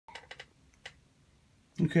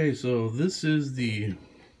Okay, so this is the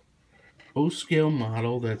O-scale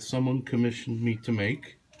model that someone commissioned me to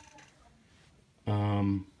make. I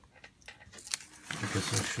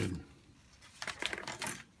guess I should.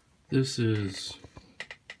 This is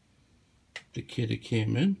the kit it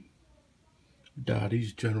came in.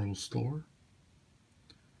 Dottie's General Store.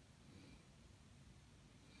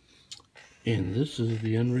 And this is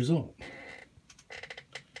the end result.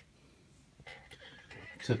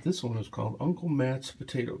 Except this one is called Uncle Matt's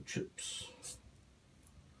Potato Chips.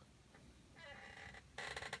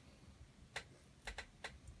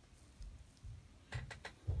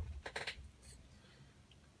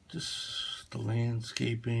 Just the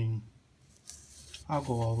landscaping. I'll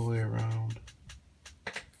go all the way around.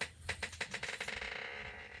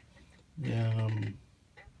 Yeah,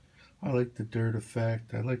 I like the dirt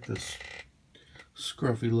effect. I like this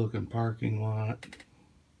scruffy looking parking lot.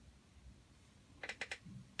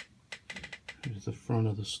 Here's the front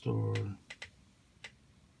of the store.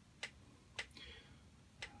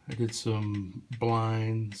 I did some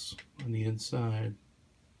blinds on the inside.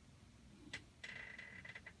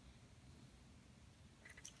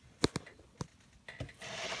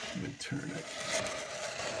 Let me turn it.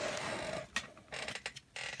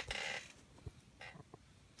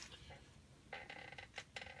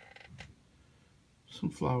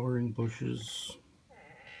 Some flowering bushes.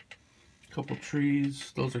 A couple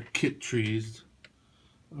trees. Those are kit trees.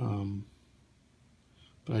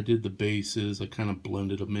 But I did the bases. I kind of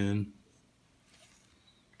blended them in.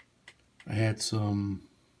 I had some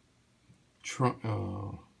tree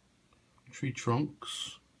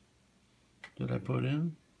trunks that I put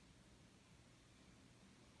in.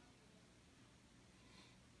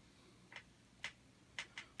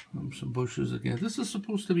 Some bushes again. This is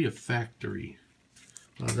supposed to be a factory.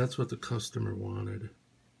 That's what the customer wanted.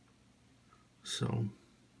 So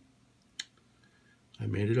I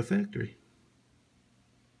made it a factory.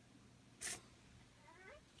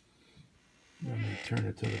 Let me turn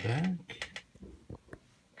it to the back.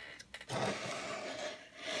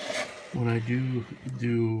 When I do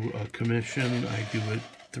a commission, I do it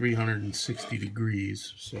 360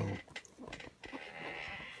 degrees. So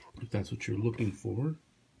if that's what you're looking for,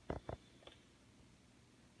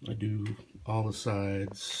 I do all the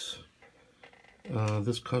sides.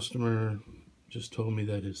 This customer just told me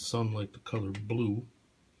that his son liked the color blue,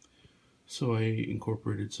 so I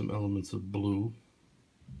incorporated some elements of blue.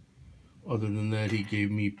 Other than that, he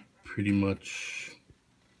gave me pretty much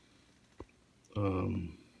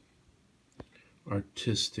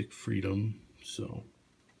artistic freedom, so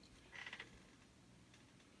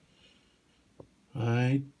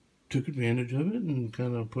I took advantage of it and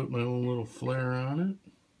kind of put my own little flair on it,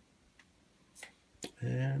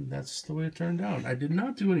 and that's the way it turned out. I did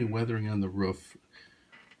not do any weathering on the roof,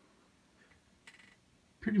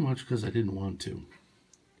 pretty much because I didn't want to,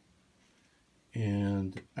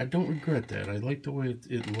 and I don't regret that. I like the way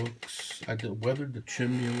it looks. I weathered the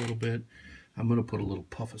chimney a little bit. I'm going to put a little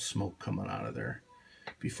puff of smoke coming out of there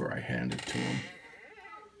before I hand it to him.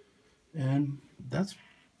 And that's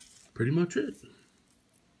pretty much it.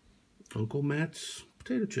 Uncle Matt's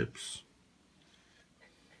potato chips.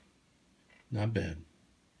 Not bad.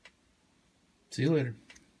 See you later.